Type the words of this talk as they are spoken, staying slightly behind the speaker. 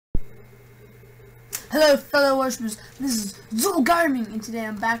Hello fellow worshippers, this is Zul Gaming, and today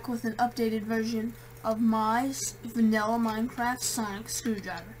I'm back with an updated version of my vanilla Minecraft Sonic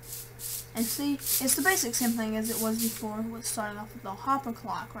screwdriver. And see, it's the basic same thing as it was before, with starting off with the hopper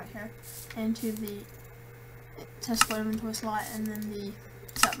clock right here, into the Tesla inventory slot, and then the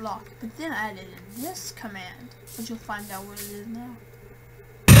set block. But then I added in this command, which you'll find out what it is now.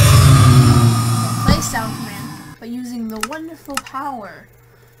 The play sound command, but using the wonderful power.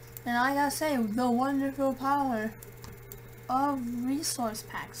 And I gotta say, the wonderful power of resource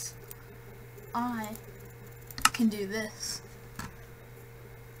packs. I can do this.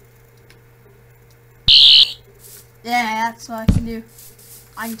 Yeah, that's what I can do.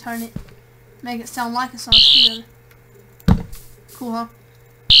 I can turn it, make it sound like a Sonic screwdriver. Cool, huh?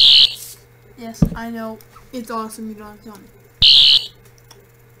 Yes, I know. It's awesome, you don't have to tell me.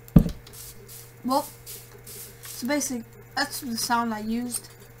 Well, so basically, that's the sound I used.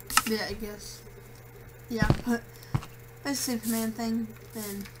 Yeah, I guess. Yeah, but that's the command thing.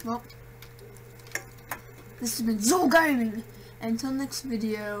 And well, this has been Zul Gaming. And until next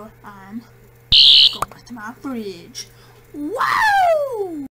video, I'm going back to my fridge. Wow!